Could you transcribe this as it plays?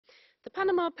The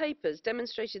Panama Papers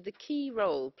demonstrated the key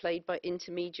role played by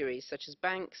intermediaries such as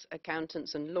banks,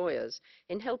 accountants and lawyers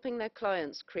in helping their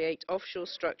clients create offshore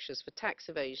structures for tax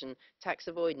evasion, tax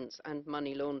avoidance and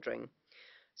money laundering.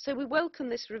 So we welcome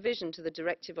this revision to the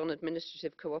Directive on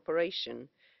Administrative Cooperation,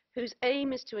 whose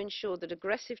aim is to ensure that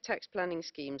aggressive tax planning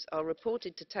schemes are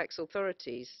reported to tax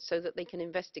authorities so that they can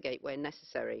investigate where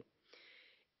necessary.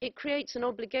 It creates an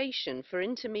obligation for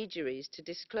intermediaries to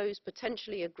disclose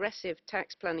potentially aggressive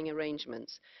tax planning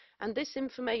arrangements, and this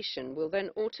information will then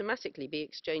automatically be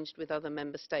exchanged with other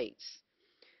member states.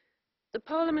 The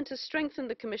Parliament has strengthened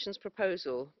the Commission's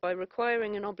proposal by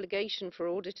requiring an obligation for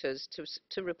auditors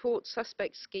to report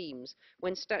suspect schemes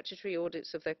when statutory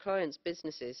audits of their clients'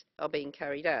 businesses are being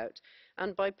carried out,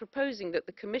 and by proposing that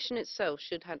the Commission itself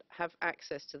should have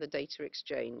access to the data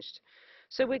exchanged.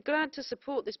 So we're glad to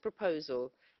support this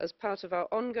proposal as part of our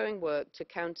ongoing work to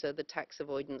counter the tax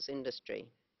avoidance industry.